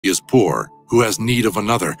He is poor, who has need of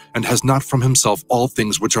another, and has not from himself all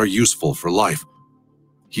things which are useful for life.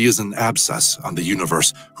 He is an abscess on the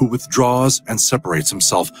universe, who withdraws and separates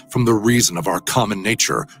himself from the reason of our common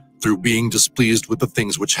nature, through being displeased with the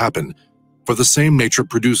things which happen. For the same nature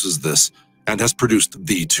produces this, and has produced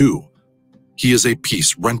thee too. He is a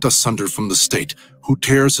piece rent asunder from the state, who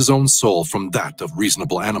tears his own soul from that of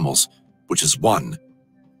reasonable animals, which is one.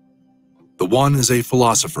 The one is a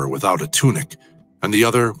philosopher without a tunic, and the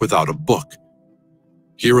other without a book.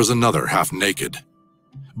 Here is another half naked.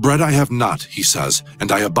 Bread I have not, he says,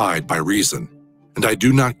 and I abide by reason, and I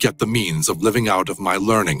do not get the means of living out of my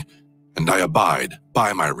learning, and I abide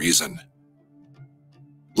by my reason.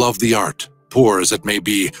 Love the art, poor as it may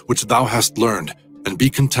be, which thou hast learned, and be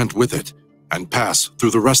content with it, and pass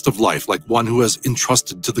through the rest of life like one who has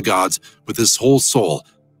entrusted to the gods with his whole soul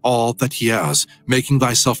all that he has, making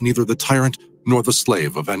thyself neither the tyrant nor the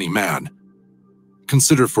slave of any man.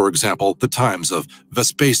 Consider, for example, the times of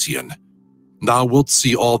Vespasian. Thou wilt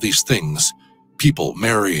see all these things: people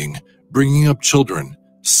marrying, bringing up children,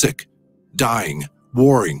 sick, dying,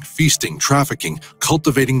 warring, feasting, trafficking,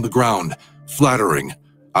 cultivating the ground, flattering,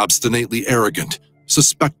 obstinately arrogant,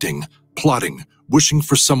 suspecting, plotting, wishing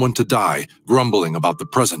for someone to die, grumbling about the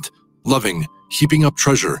present, loving, heaping up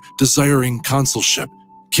treasure, desiring consulship,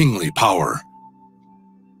 kingly power.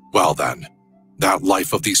 Well then, that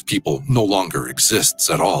life of these people no longer exists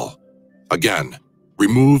at all. Again,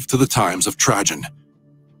 remove to the times of Trajan.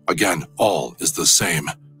 Again, all is the same.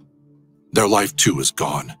 Their life too is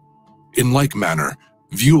gone. In like manner,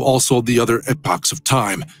 view also the other epochs of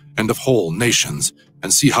time and of whole nations,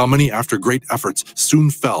 and see how many after great efforts soon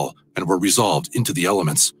fell and were resolved into the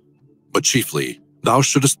elements. But chiefly, thou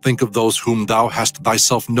shouldest think of those whom thou hast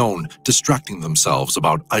thyself known distracting themselves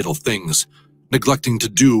about idle things, neglecting to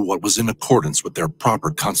do what was in accordance with their proper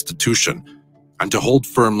constitution, and to hold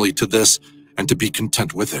firmly to this and to be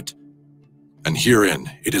content with it. And herein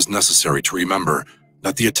it is necessary to remember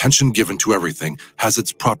that the attention given to everything has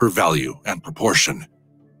its proper value and proportion.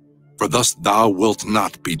 For thus thou wilt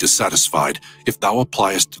not be dissatisfied if thou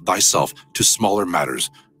appliest thyself to smaller matters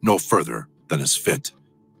no further than is fit.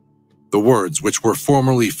 The words which were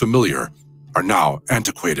formerly familiar are now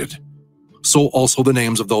antiquated. So also the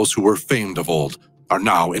names of those who were famed of old are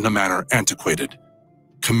now in a manner antiquated.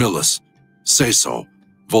 Camillus, Caeso,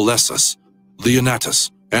 Volessus, Leonatus,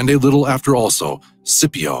 and a little after also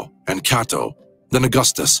Scipio and Cato, then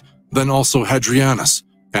Augustus, then also Hadrianus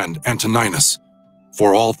and Antoninus.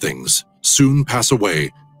 For all things soon pass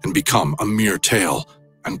away and become a mere tale,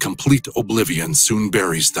 and complete oblivion soon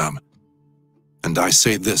buries them. And I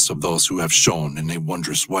say this of those who have shone in a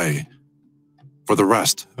wondrous way. For the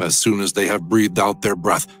rest, as soon as they have breathed out their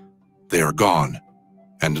breath, they are gone,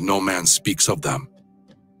 and no man speaks of them.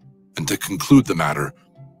 And to conclude the matter,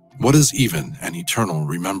 what is even an eternal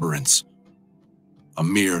remembrance? A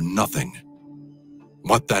mere nothing.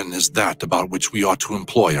 What then is that about which we ought to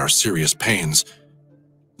employ our serious pains?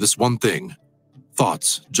 This one thing,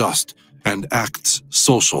 thoughts just, and acts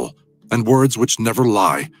social, and words which never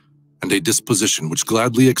lie, and a disposition which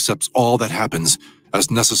gladly accepts all that happens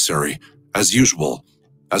as necessary, as usual,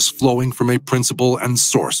 as flowing from a principle and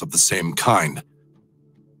source of the same kind.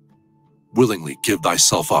 Willingly give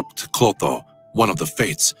thyself up to Clotho, one of the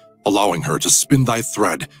Fates, allowing her to spin thy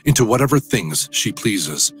thread into whatever things she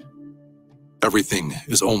pleases. Everything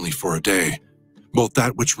is only for a day, both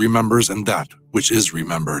that which remembers and that which is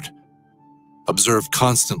remembered. Observe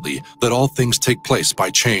constantly that all things take place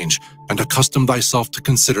by change, and accustom thyself to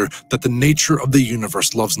consider that the nature of the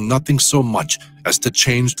universe loves nothing so much as to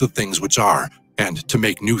change the things which are, and to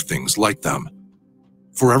make new things like them.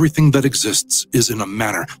 For everything that exists is in a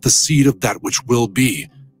manner the seed of that which will be.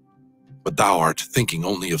 But thou art thinking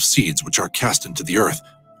only of seeds which are cast into the earth,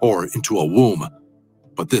 or into a womb.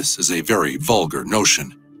 But this is a very vulgar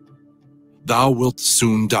notion. Thou wilt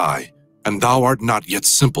soon die, and thou art not yet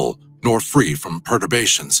simple, nor free from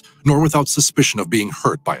perturbations, nor without suspicion of being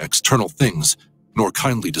hurt by external things, nor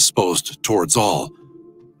kindly disposed towards all.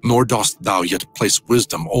 Nor dost thou yet place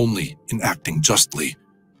wisdom only in acting justly.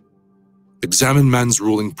 Examine men's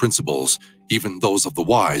ruling principles, even those of the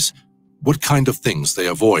wise, what kind of things they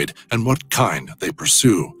avoid, and what kind they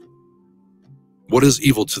pursue. What is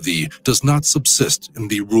evil to thee does not subsist in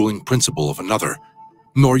the ruling principle of another,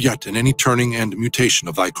 nor yet in any turning and mutation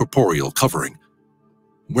of thy corporeal covering.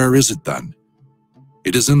 Where is it then?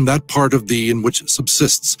 It is in that part of thee in which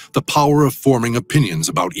subsists the power of forming opinions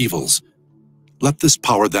about evils. Let this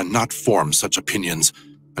power then not form such opinions,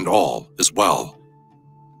 and all is well.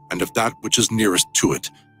 And if that which is nearest to it,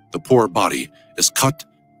 the poor body, is cut,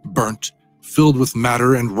 burnt, filled with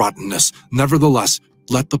matter and rottenness, nevertheless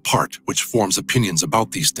let the part which forms opinions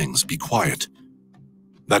about these things be quiet.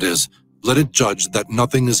 That is, let it judge that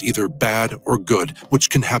nothing is either bad or good which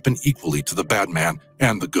can happen equally to the bad man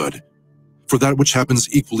and the good. For that which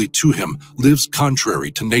happens equally to him lives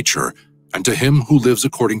contrary to nature, and to him who lives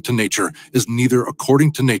according to nature is neither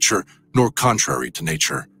according to nature nor contrary to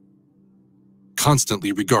nature.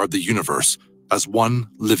 Constantly regard the universe as one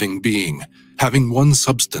living being, having one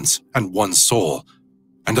substance and one soul,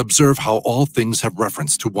 and observe how all things have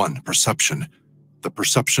reference to one perception, the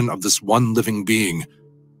perception of this one living being,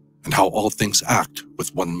 and how all things act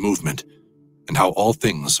with one movement, and how all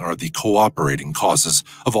things are the cooperating causes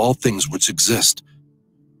of all things which exist.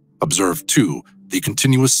 Observe, too, the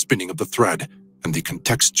continuous spinning of the thread and the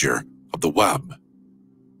contexture of the web.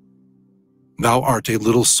 Thou art a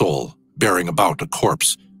little soul bearing about a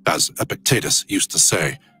corpse, as Epictetus used to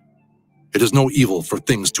say. It is no evil for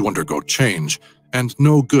things to undergo change, and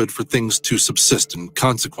no good for things to subsist in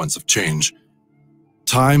consequence of change.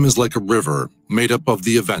 Time is like a river made up of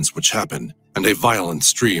the events which happen, and a violent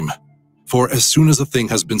stream. For as soon as a thing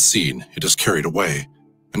has been seen, it is carried away,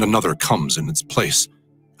 and another comes in its place,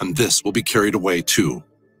 and this will be carried away too.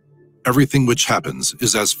 Everything which happens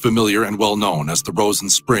is as familiar and well known as the rose in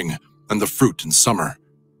spring and the fruit in summer.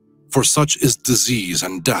 For such is disease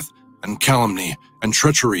and death and calumny and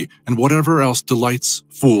treachery and whatever else delights,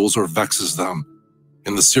 fools, or vexes them.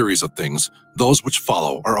 In the series of things, those which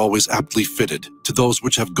follow are always aptly fitted to those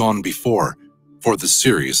which have gone before, for this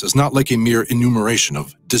series is not like a mere enumeration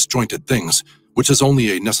of disjointed things, which is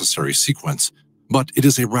only a necessary sequence, but it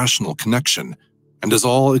is a rational connection, and as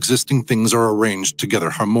all existing things are arranged together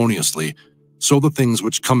harmoniously, so the things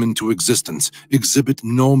which come into existence exhibit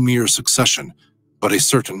no mere succession, but a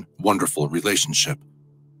certain wonderful relationship.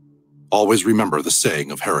 Always remember the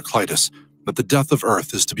saying of Heraclitus, that the death of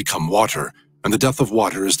earth is to become water, and the death of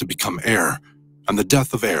water is to become air, and the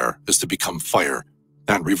death of air is to become fire,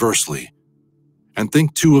 and reversely. And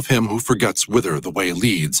think too of him who forgets whither the way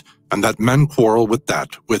leads, and that men quarrel with that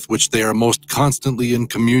with which they are most constantly in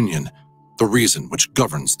communion, the reason which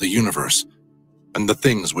governs the universe. And the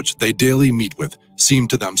things which they daily meet with seem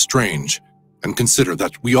to them strange, and consider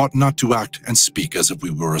that we ought not to act and speak as if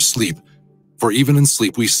we were asleep. For even in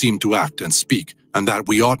sleep we seem to act and speak, and that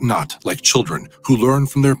we ought not, like children who learn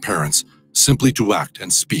from their parents, simply to act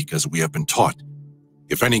and speak as we have been taught.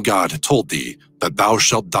 If any god told thee that thou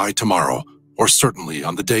shalt die tomorrow, or certainly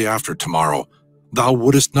on the day after tomorrow, thou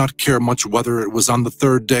wouldest not care much whether it was on the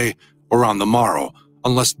third day or on the morrow,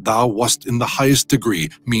 unless thou wast in the highest degree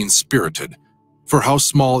mean-spirited. For how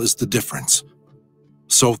small is the difference?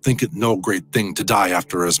 So think it no great thing to die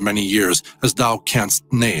after as many years as thou canst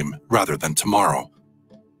name rather than tomorrow.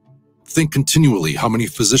 Think continually how many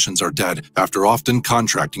physicians are dead after often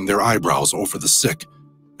contracting their eyebrows over the sick,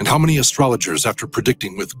 and how many astrologers after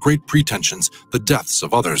predicting with great pretensions the deaths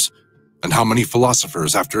of others, and how many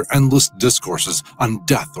philosophers after endless discourses on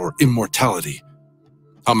death or immortality.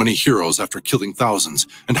 How many heroes after killing thousands,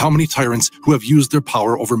 and how many tyrants who have used their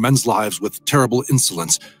power over men's lives with terrible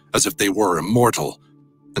insolence as if they were immortal,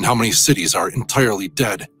 and how many cities are entirely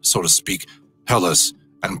dead, so to speak, Hellas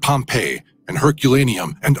and Pompeii and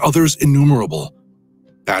Herculaneum and others innumerable.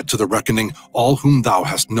 Add to the reckoning all whom thou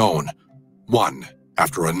hast known, one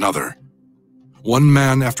after another. One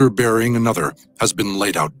man after burying another has been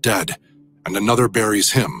laid out dead, and another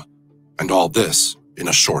buries him, and all this in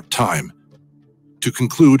a short time. To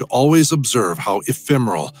conclude, always observe how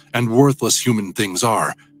ephemeral and worthless human things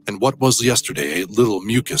are, and what was yesterday a little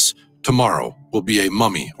mucus, tomorrow will be a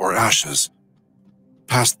mummy or ashes.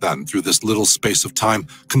 Pass then through this little space of time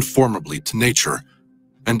conformably to nature,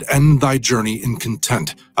 and end thy journey in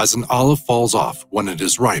content as an olive falls off when it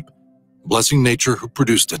is ripe, blessing nature who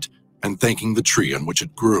produced it, and thanking the tree on which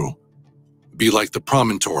it grew. Be like the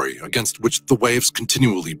promontory against which the waves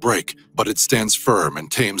continually break, but it stands firm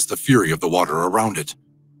and tames the fury of the water around it.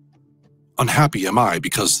 Unhappy am I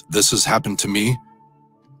because this has happened to me?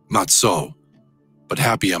 Not so. But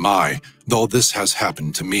happy am I, though this has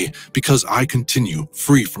happened to me, because I continue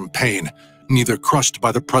free from pain, neither crushed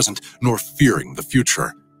by the present nor fearing the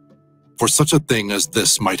future. For such a thing as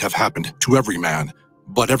this might have happened to every man,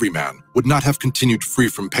 but every man would not have continued free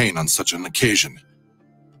from pain on such an occasion.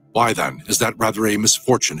 Why then is that rather a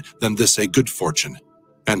misfortune than this a good fortune?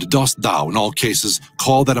 And dost thou, in all cases,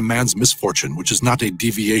 call that a man's misfortune which is not a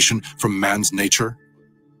deviation from man's nature?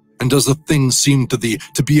 And does the thing seem to thee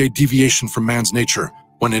to be a deviation from man's nature,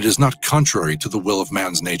 when it is not contrary to the will of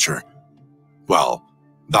man's nature? Well,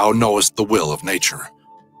 thou knowest the will of nature.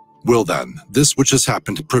 Will then this which has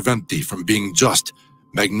happened prevent thee from being just,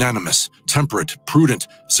 magnanimous, temperate, prudent,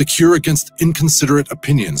 secure against inconsiderate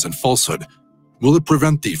opinions and falsehood, Will it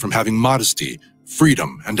prevent thee from having modesty,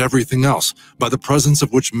 freedom, and everything else, by the presence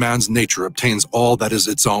of which man's nature obtains all that is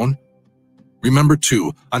its own? Remember,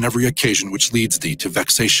 too, on every occasion which leads thee to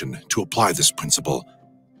vexation, to apply this principle.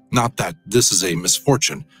 Not that this is a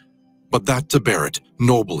misfortune, but that to bear it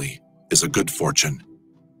nobly is a good fortune.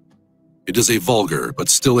 It is a vulgar, but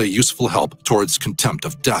still a useful help towards contempt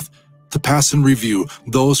of death, to pass in review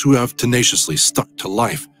those who have tenaciously stuck to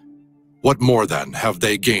life. What more, then, have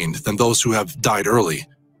they gained than those who have died early?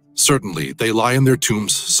 Certainly, they lie in their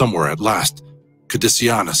tombs somewhere at last.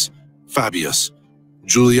 Cadicianus, Fabius,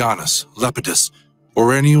 Julianus, Lepidus,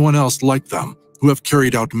 or anyone else like them, who have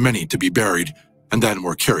carried out many to be buried, and then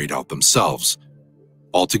were carried out themselves.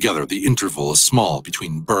 Altogether, the interval is small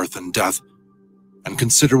between birth and death. And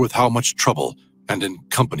consider with how much trouble, and in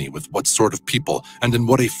company with what sort of people, and in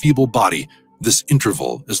what a feeble body, this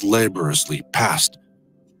interval is laboriously passed.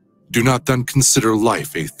 Do not then consider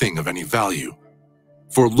life a thing of any value.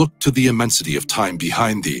 For look to the immensity of time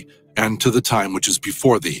behind thee, and to the time which is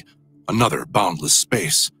before thee, another boundless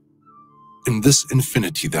space. In this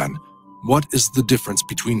infinity, then, what is the difference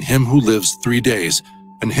between him who lives 3 days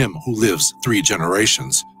and him who lives 3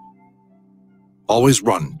 generations? Always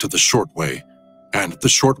run to the short way, and the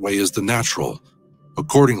short way is the natural.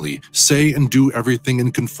 Accordingly, say and do everything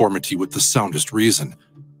in conformity with the soundest reason.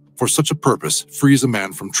 For such a purpose frees a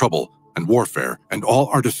man from trouble and warfare and all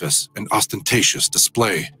artifice and ostentatious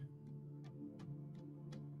display.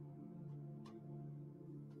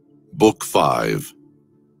 Book 5.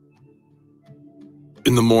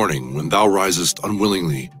 In the morning, when thou risest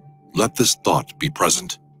unwillingly, let this thought be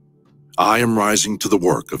present. I am rising to the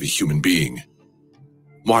work of a human being.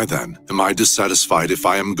 Why then am I dissatisfied if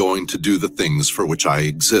I am going to do the things for which I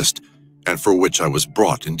exist and for which I was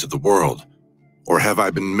brought into the world? Or have I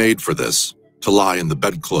been made for this, to lie in the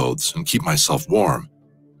bedclothes and keep myself warm?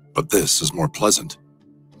 But this is more pleasant.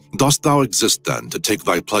 Dost thou exist then to take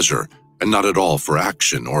thy pleasure, and not at all for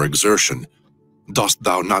action or exertion? Dost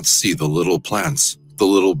thou not see the little plants, the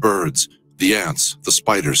little birds, the ants, the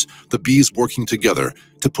spiders, the bees working together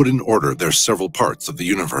to put in order their several parts of the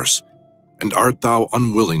universe? And art thou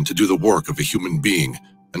unwilling to do the work of a human being,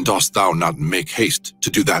 and dost thou not make haste to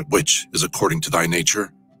do that which is according to thy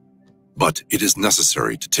nature? But it is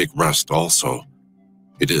necessary to take rest also.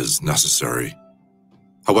 It is necessary.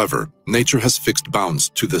 However, nature has fixed bounds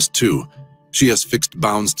to this too. She has fixed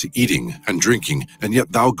bounds to eating and drinking, and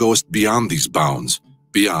yet thou goest beyond these bounds,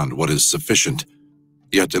 beyond what is sufficient.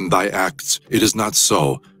 Yet in thy acts it is not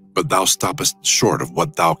so, but thou stoppest short of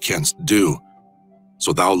what thou canst do.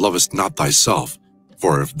 So thou lovest not thyself,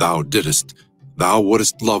 for if thou didst, thou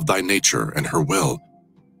wouldest love thy nature and her will.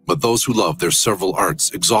 But those who love their several arts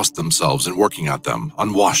exhaust themselves in working at them,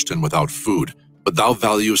 unwashed and without food. But thou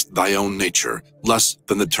valuest thy own nature less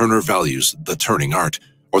than the turner values the turning art,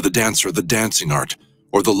 or the dancer the dancing art,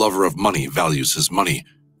 or the lover of money values his money,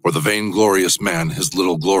 or the vainglorious man his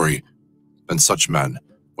little glory. And such men,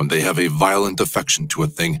 when they have a violent affection to a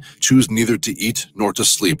thing, choose neither to eat nor to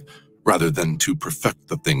sleep, rather than to perfect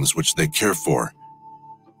the things which they care for.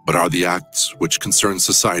 But are the acts which concern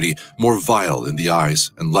society more vile in the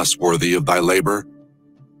eyes and less worthy of thy labor?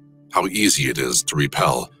 How easy it is to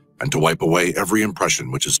repel and to wipe away every impression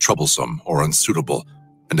which is troublesome or unsuitable,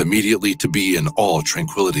 and immediately to be in all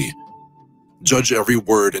tranquility. Judge every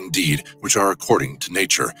word and deed which are according to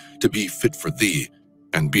nature, to be fit for thee,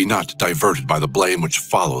 and be not diverted by the blame which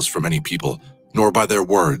follows from any people, nor by their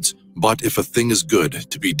words. But if a thing is good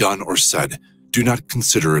to be done or said, do not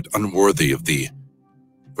consider it unworthy of thee.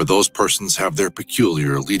 For those persons have their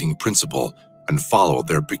peculiar leading principle, and follow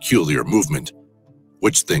their peculiar movement.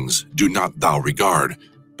 Which things do not thou regard,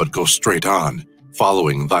 but go straight on,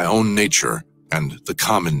 following thy own nature and the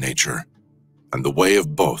common nature, and the way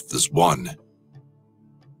of both is one.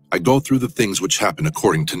 I go through the things which happen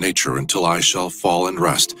according to nature until I shall fall and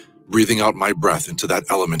rest, breathing out my breath into that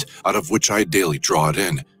element out of which I daily draw it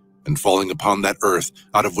in, and falling upon that earth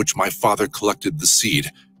out of which my father collected the seed,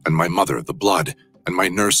 and my mother the blood, and my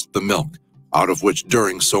nurse the milk, out of which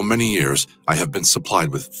during so many years I have been supplied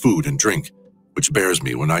with food and drink, which bears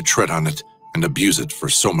me when I tread on it and abuse it for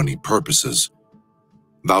so many purposes.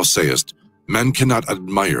 Thou sayest, men cannot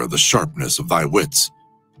admire the sharpness of thy wits.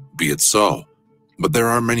 Be it so, but there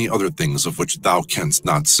are many other things of which thou canst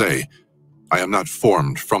not say. I am not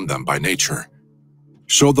formed from them by nature.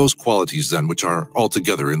 Show those qualities then which are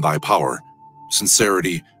altogether in thy power: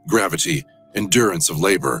 sincerity, gravity, endurance of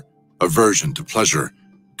labor, aversion to pleasure,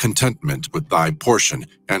 contentment with thy portion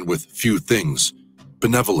and with few things,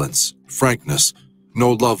 benevolence, frankness,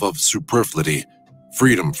 no love of superfluity,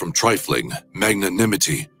 freedom from trifling,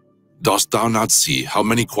 magnanimity, Dost thou not see how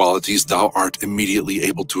many qualities thou art immediately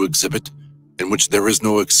able to exhibit, in which there is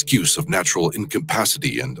no excuse of natural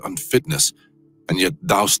incapacity and unfitness, and yet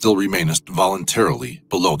thou still remainest voluntarily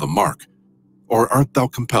below the mark? Or art thou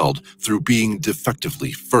compelled, through being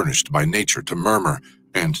defectively furnished by nature, to murmur,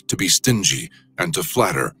 and to be stingy, and to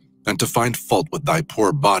flatter, and to find fault with thy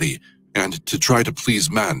poor body, and to try to please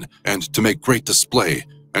men, and to make great display,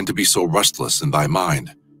 and to be so restless in thy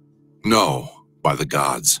mind? No, by the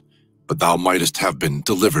gods, but thou mightest have been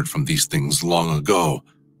delivered from these things long ago.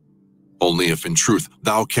 Only if in truth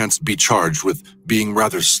thou canst be charged with being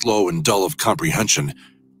rather slow and dull of comprehension,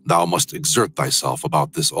 thou must exert thyself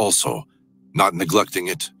about this also, not neglecting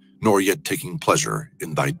it, nor yet taking pleasure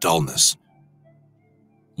in thy dullness.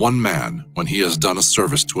 One man, when he has done a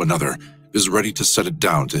service to another, is ready to set it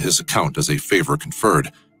down to his account as a favor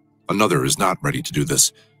conferred. Another is not ready to do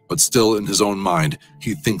this, but still in his own mind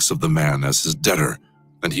he thinks of the man as his debtor,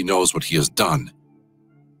 and he knows what he has done.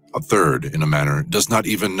 A third, in a manner, does not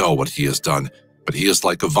even know what he has done, but he is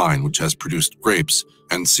like a vine which has produced grapes,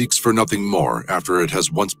 and seeks for nothing more after it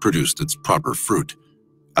has once produced its proper fruit.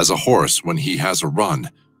 As a horse when he has a run,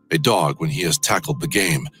 a dog when he has tackled the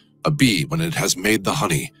game, a bee when it has made the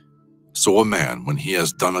honey, so a man, when he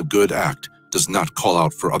has done a good act, does not call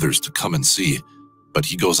out for others to come and see, but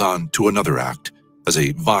he goes on to another act, as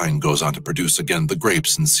a vine goes on to produce again the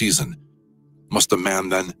grapes in season. Must a man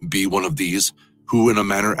then be one of these, who in a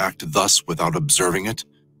manner act thus without observing it?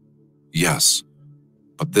 Yes,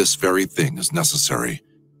 but this very thing is necessary,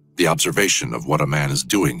 the observation of what a man is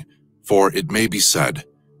doing, for it may be said,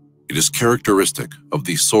 it is characteristic of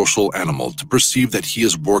the social animal to perceive that he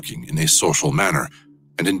is working in a social manner,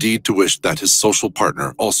 and indeed to wish that his social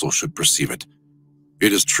partner also should perceive it.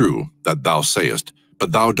 It is true that thou sayest,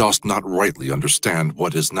 but thou dost not rightly understand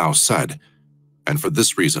what is now said, and for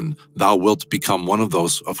this reason thou wilt become one of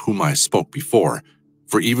those of whom I spoke before,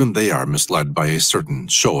 for even they are misled by a certain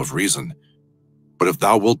show of reason. But if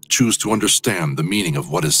thou wilt choose to understand the meaning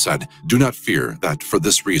of what is said, do not fear that for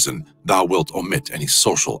this reason thou wilt omit any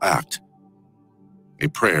social act. A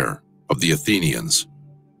prayer of the Athenians.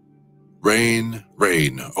 Rain,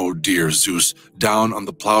 rain, O dear Zeus, down on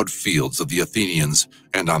the plowed fields of the Athenians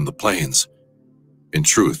and on the plains. In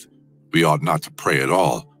truth, we ought not to pray at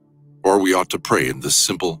all, or we ought to pray in this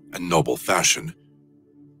simple and noble fashion.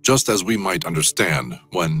 Just as we might understand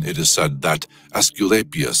when it is said that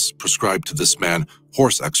Aesculapius prescribed to this man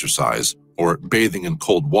horse exercise, or bathing in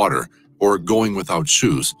cold water, or going without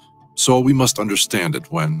shoes, so we must understand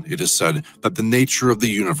it when it is said that the nature of the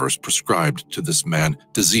universe prescribed to this man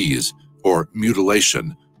disease, or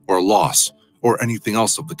mutilation, or loss, or anything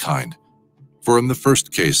else of the kind. For in the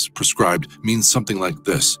first case, prescribed means something like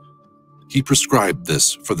this. He prescribed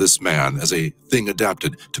this for this man as a thing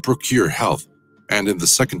adapted to procure health, and in the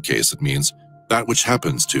second case it means that which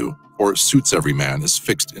happens to, or suits every man is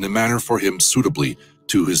fixed in a manner for him suitably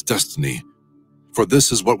to his destiny. For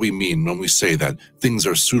this is what we mean when we say that things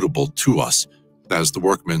are suitable to us, as the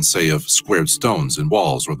workmen say of squared stones in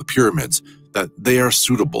walls or the pyramids, that they are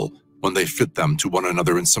suitable when they fit them to one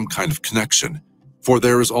another in some kind of connection, for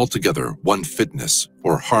there is altogether one fitness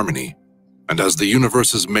or harmony. And as the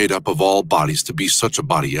universe is made up of all bodies to be such a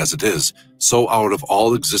body as it is, so out of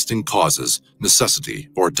all existing causes, necessity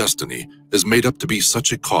or destiny is made up to be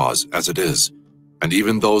such a cause as it is. And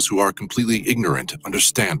even those who are completely ignorant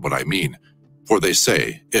understand what I mean, for they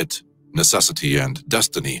say it, necessity and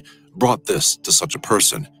destiny, brought this to such a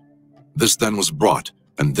person. This then was brought,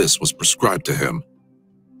 and this was prescribed to him.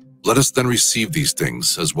 Let us then receive these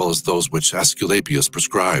things, as well as those which Aesculapius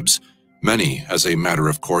prescribes. Many, as a matter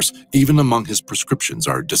of course, even among his prescriptions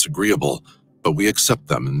are disagreeable, but we accept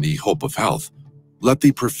them in the hope of health. Let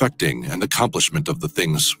the perfecting and accomplishment of the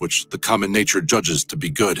things which the common nature judges to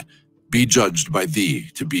be good be judged by thee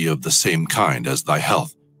to be of the same kind as thy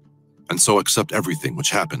health. And so accept everything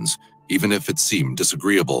which happens, even if it seem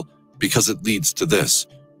disagreeable, because it leads to this,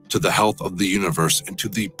 to the health of the universe and to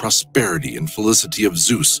the prosperity and felicity of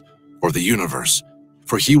Zeus, or the universe.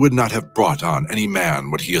 For he would not have brought on any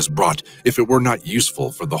man what he has brought if it were not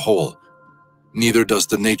useful for the whole. Neither does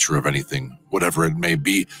the nature of anything, whatever it may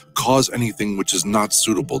be, cause anything which is not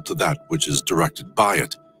suitable to that which is directed by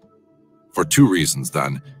it. For two reasons,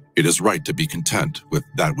 then, it is right to be content with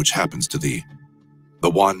that which happens to thee. The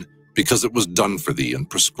one, because it was done for thee and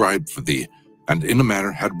prescribed for thee, and in a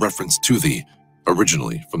manner had reference to thee,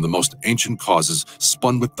 originally from the most ancient causes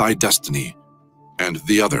spun with thy destiny. And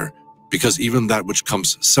the other, because even that which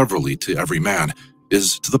comes severally to every man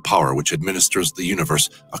is to the power which administers the universe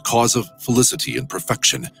a cause of felicity and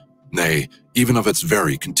perfection, nay, even of its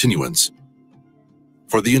very continuance.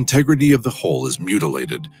 For the integrity of the whole is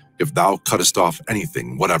mutilated, if thou cuttest off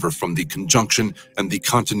anything whatever from the conjunction and the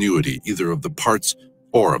continuity either of the parts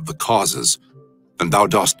or of the causes. And thou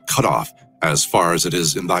dost cut off, as far as it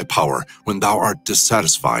is in thy power, when thou art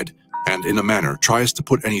dissatisfied, and in a manner triest to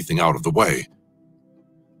put anything out of the way.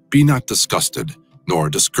 Be not disgusted, nor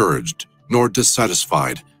discouraged, nor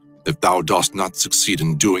dissatisfied, if thou dost not succeed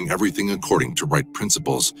in doing everything according to right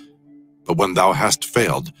principles. But when thou hast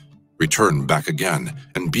failed, return back again,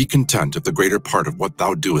 and be content if the greater part of what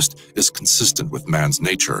thou doest is consistent with man's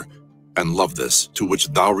nature, and love this to which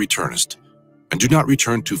thou returnest. And do not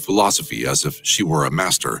return to philosophy as if she were a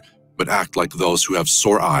master, but act like those who have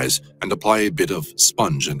sore eyes and apply a bit of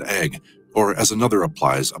sponge and egg, or as another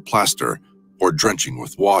applies a plaster, or drenching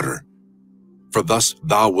with water. For thus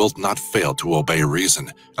thou wilt not fail to obey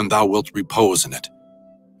reason, and thou wilt repose in it.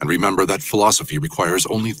 And remember that philosophy requires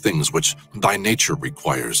only things which thy nature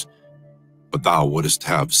requires. But thou wouldest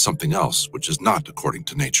have something else which is not according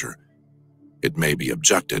to nature. It may be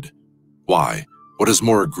objected, why, what is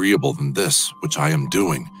more agreeable than this which I am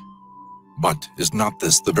doing? But is not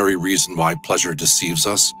this the very reason why pleasure deceives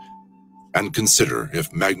us? And consider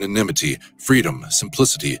if magnanimity, freedom,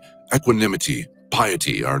 simplicity, equanimity,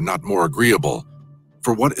 piety are not more agreeable.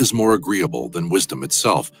 For what is more agreeable than wisdom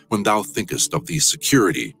itself, when thou thinkest of the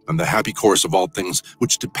security and the happy course of all things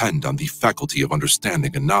which depend on the faculty of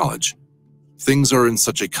understanding and knowledge? Things are in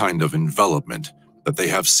such a kind of envelopment that they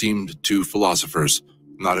have seemed to philosophers,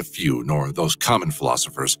 not a few nor those common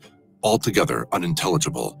philosophers, altogether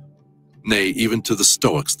unintelligible. Nay, even to the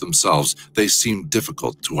Stoics themselves they seem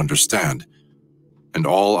difficult to understand. And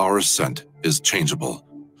all our assent is changeable.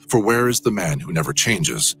 For where is the man who never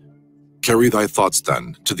changes? Carry thy thoughts,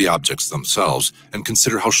 then, to the objects themselves, and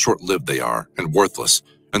consider how short-lived they are and worthless,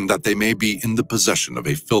 and that they may be in the possession of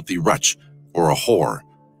a filthy wretch, or a whore,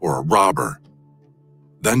 or a robber.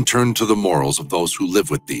 Then turn to the morals of those who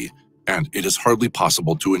live with thee, and it is hardly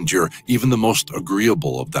possible to endure even the most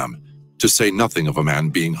agreeable of them, to say nothing of a man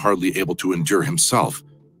being hardly able to endure himself.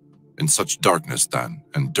 In such darkness, then,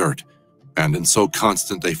 and dirt, and in so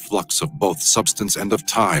constant a flux of both substance and of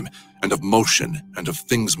time, and of motion, and of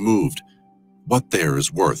things moved, what there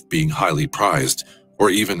is worth being highly prized,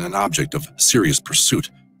 or even an object of serious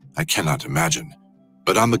pursuit, I cannot imagine.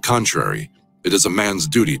 But on the contrary, it is a man's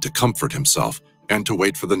duty to comfort himself, and to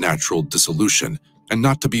wait for the natural dissolution, and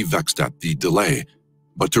not to be vexed at the delay,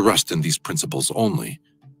 but to rest in these principles only.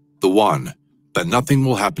 The one, that nothing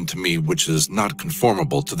will happen to me which is not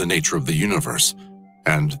conformable to the nature of the universe,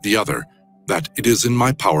 and the other, that it is in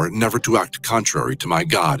my power never to act contrary to my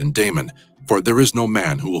God and Daemon, for there is no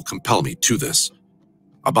man who will compel me to this.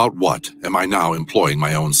 About what am I now employing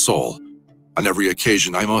my own soul? On every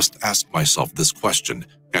occasion I must ask myself this question,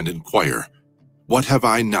 and inquire, what have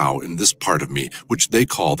I now in this part of me which they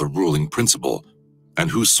call the ruling principle?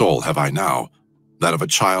 And whose soul have I now? That of a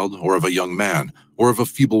child, or of a young man, or of a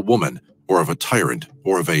feeble woman, or of a tyrant,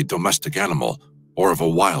 or of a domestic animal, or of a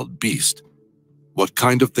wild beast? What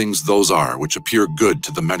kind of things those are which appear good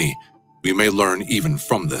to the many, we may learn even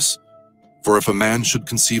from this. For if a man should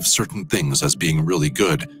conceive certain things as being really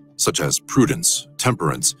good, such as prudence,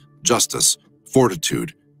 temperance, justice,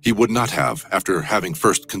 fortitude, he would not have, after having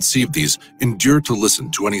first conceived these, endured to listen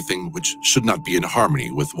to anything which should not be in harmony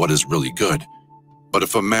with what is really good. But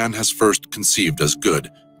if a man has first conceived as good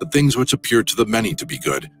the things which appear to the many to be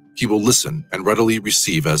good, he will listen and readily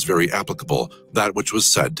receive as very applicable that which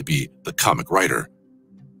was said to be the comic writer.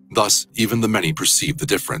 Thus even the many perceive the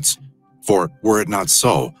difference. For were it not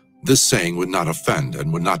so, this saying would not offend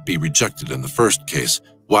and would not be rejected in the first case,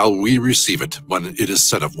 while we receive it when it is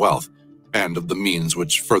said of wealth, and of the means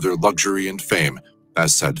which further luxury and fame,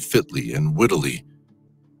 as said fitly and wittily.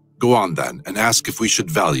 Go on then, and ask if we should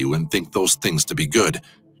value and think those things to be good,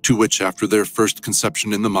 to which after their first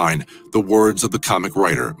conception in the mind, the words of the comic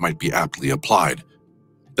writer might be aptly applied,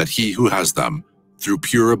 that he who has them, through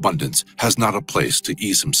pure abundance, has not a place to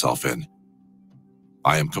ease himself in.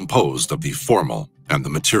 I am composed of the formal and the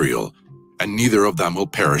material, and neither of them will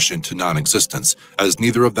perish into non-existence, as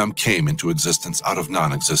neither of them came into existence out of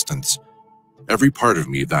non-existence. Every part of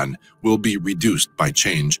me, then, will be reduced by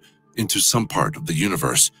change into some part of the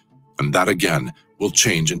universe, and that again will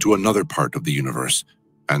change into another part of the universe,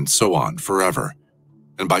 and so on forever.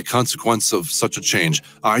 And by consequence of such a change,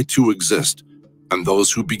 I too exist, and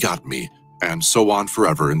those who begot me, and so on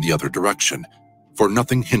forever in the other direction, for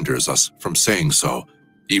nothing hinders us from saying so,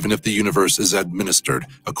 even if the universe is administered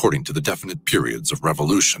according to the definite periods of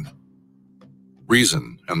revolution.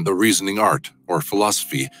 Reason and the reasoning art, or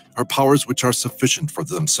philosophy, are powers which are sufficient for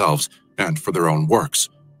themselves and for their own works.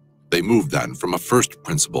 They move then from a first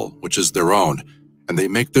principle, which is their own, and they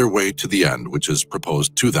make their way to the end which is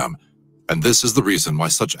proposed to them, and this is the reason why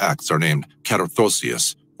such acts are named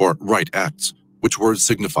katarthosius, or right acts, which word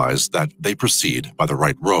signifies that they proceed by the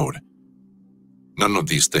right road. None of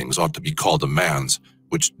these things ought to be called a man's,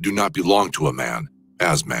 which do not belong to a man,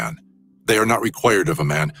 as man. They are not required of a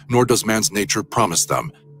man, nor does man's nature promise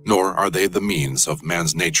them, nor are they the means of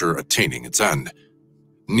man's nature attaining its end.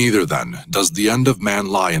 Neither, then, does the end of man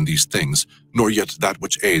lie in these things, nor yet that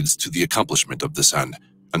which aids to the accomplishment of this end,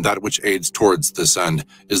 and that which aids towards this end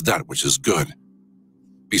is that which is good.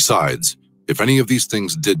 Besides, if any of these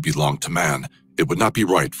things did belong to man, it would not be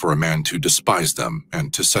right for a man to despise them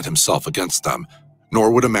and to set himself against them,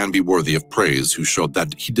 nor would a man be worthy of praise who showed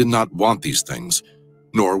that he did not want these things,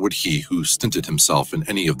 nor would he who stinted himself in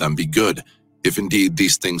any of them be good, if indeed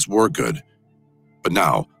these things were good. But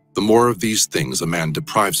now, the more of these things a man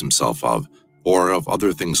deprives himself of, or of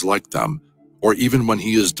other things like them, or even when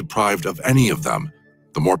he is deprived of any of them,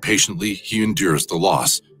 the more patiently he endures the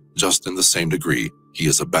loss, just in the same degree he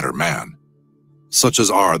is a better man. Such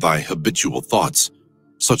as are thy habitual thoughts,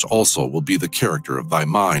 such also will be the character of thy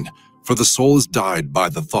mind, for the soul is dyed by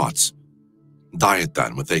the thoughts. Dye it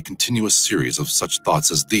then with a continuous series of such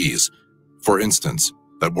thoughts as these. For instance,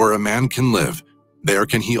 that where a man can live, there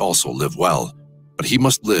can he also live well. But he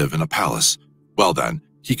must live in a palace. Well then,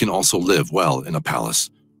 he can also live well in a palace.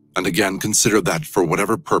 And again consider that for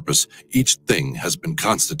whatever purpose each thing has been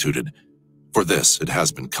constituted, for this it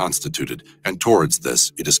has been constituted, and towards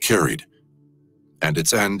this it is carried. And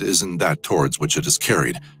its end is in that towards which it is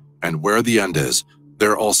carried, and where the end is,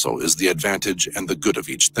 there also is the advantage and the good of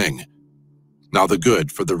each thing. Now the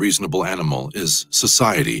good for the reasonable animal is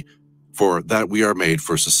society, for that we are made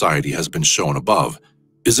for society has been shown above.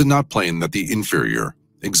 Is it not plain that the inferior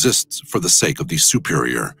exists for the sake of the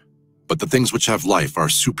superior? But the things which have life are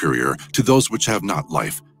superior to those which have not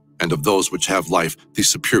life, and of those which have life the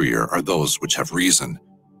superior are those which have reason.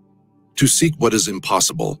 To seek what is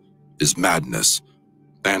impossible is madness,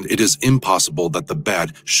 and it is impossible that the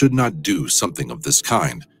bad should not do something of this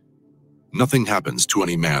kind. Nothing happens to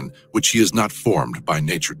any man which he is not formed by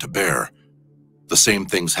nature to bear. The same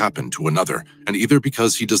things happen to another, and either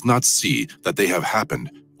because he does not see that they have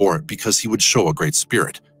happened, or because he would show a great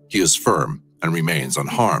spirit, he is firm and remains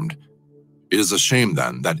unharmed. It is a shame,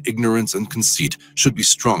 then, that ignorance and conceit should be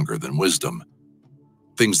stronger than wisdom.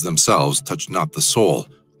 Things themselves touch not the soul,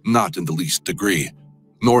 not in the least degree,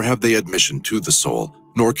 nor have they admission to the soul,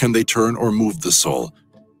 nor can they turn or move the soul,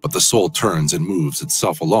 but the soul turns and moves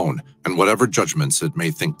itself alone, and whatever judgments it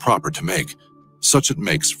may think proper to make, such it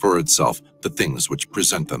makes for itself the things which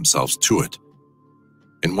present themselves to it.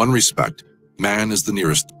 In one respect, man is the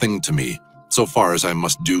nearest thing to me, so far as I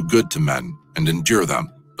must do good to men and endure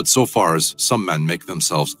them, but so far as some men make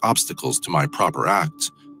themselves obstacles to my proper acts,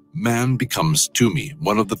 man becomes to me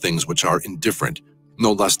one of the things which are indifferent,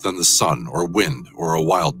 no less than the sun or wind or a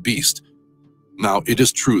wild beast. Now it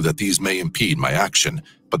is true that these may impede my action,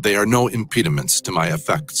 but they are no impediments to my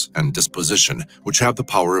effects and disposition, which have the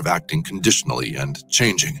power of acting conditionally and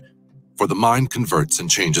changing. For the mind converts and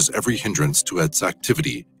changes every hindrance to its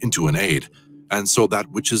activity into an aid, and so that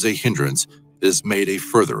which is a hindrance is made a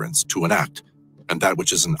furtherance to an act, and that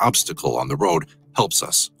which is an obstacle on the road helps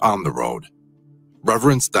us on the road.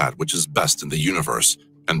 Reverence that which is best in the universe,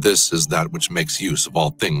 and this is that which makes use of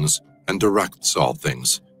all things and directs all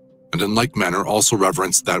things. And in like manner also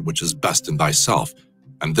reverence that which is best in thyself,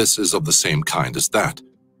 and this is of the same kind as that.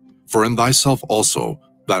 For in thyself also,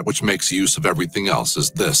 that which makes use of everything else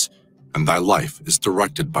is this, and thy life is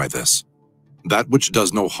directed by this. That which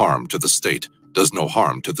does no harm to the state does no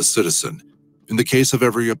harm to the citizen. In the case of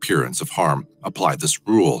every appearance of harm, apply this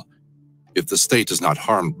rule. If the state is not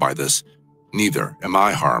harmed by this, neither am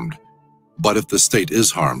I harmed. But if the state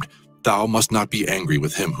is harmed, thou must not be angry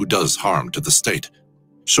with him who does harm to the state.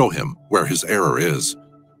 Show him where his error is.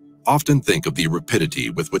 Often think of the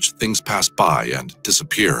rapidity with which things pass by and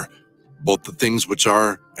disappear, both the things which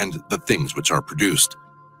are and the things which are produced.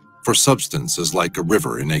 For substance is like a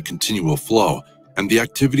river in a continual flow, and the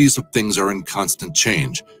activities of things are in constant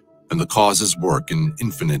change, and the causes work in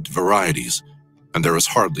infinite varieties, and there is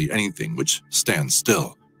hardly anything which stands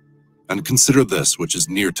still. And consider this which is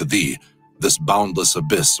near to thee, this boundless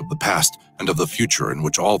abyss of the past and of the future in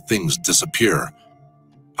which all things disappear.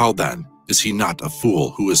 How then is he not a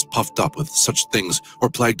fool who is puffed up with such things or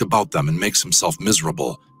plagued about them and makes himself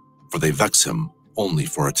miserable? For they vex him only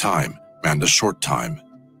for a time, and a short time.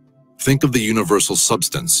 Think of the universal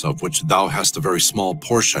substance, of which thou hast a very small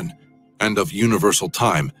portion, and of universal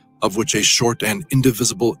time, of which a short and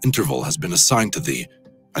indivisible interval has been assigned to thee,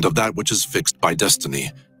 and of that which is fixed by destiny,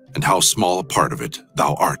 and how small a part of it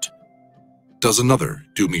thou art. Does another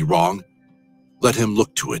do me wrong? Let him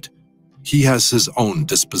look to it. He has his own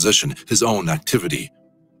disposition, his own activity.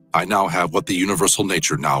 I now have what the universal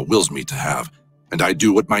nature now wills me to have, and I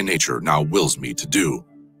do what my nature now wills me to do.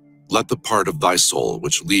 Let the part of thy soul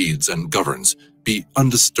which leads and governs be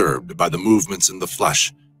undisturbed by the movements in the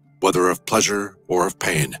flesh, whether of pleasure or of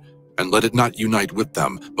pain, and let it not unite with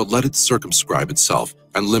them, but let it circumscribe itself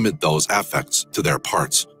and limit those affects to their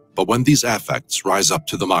parts. But when these affects rise up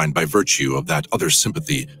to the mind by virtue of that other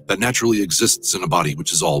sympathy that naturally exists in a body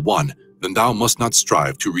which is all one, then thou must not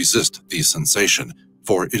strive to resist the sensation,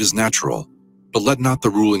 for it is natural. But let not the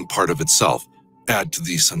ruling part of itself add to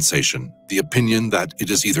the sensation the opinion that it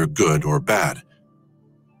is either good or bad.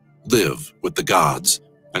 Live with the gods,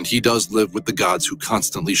 and he does live with the gods who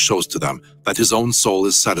constantly shows to them that his own soul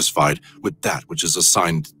is satisfied with that which is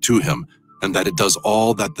assigned to him, and that it does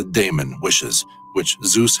all that the daemon wishes, which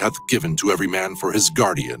Zeus hath given to every man for his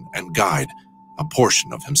guardian and guide, a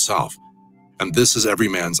portion of himself. And this is every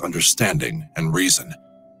man's understanding and reason.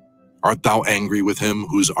 Art thou angry with him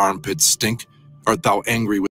whose armpits stink? Art thou angry with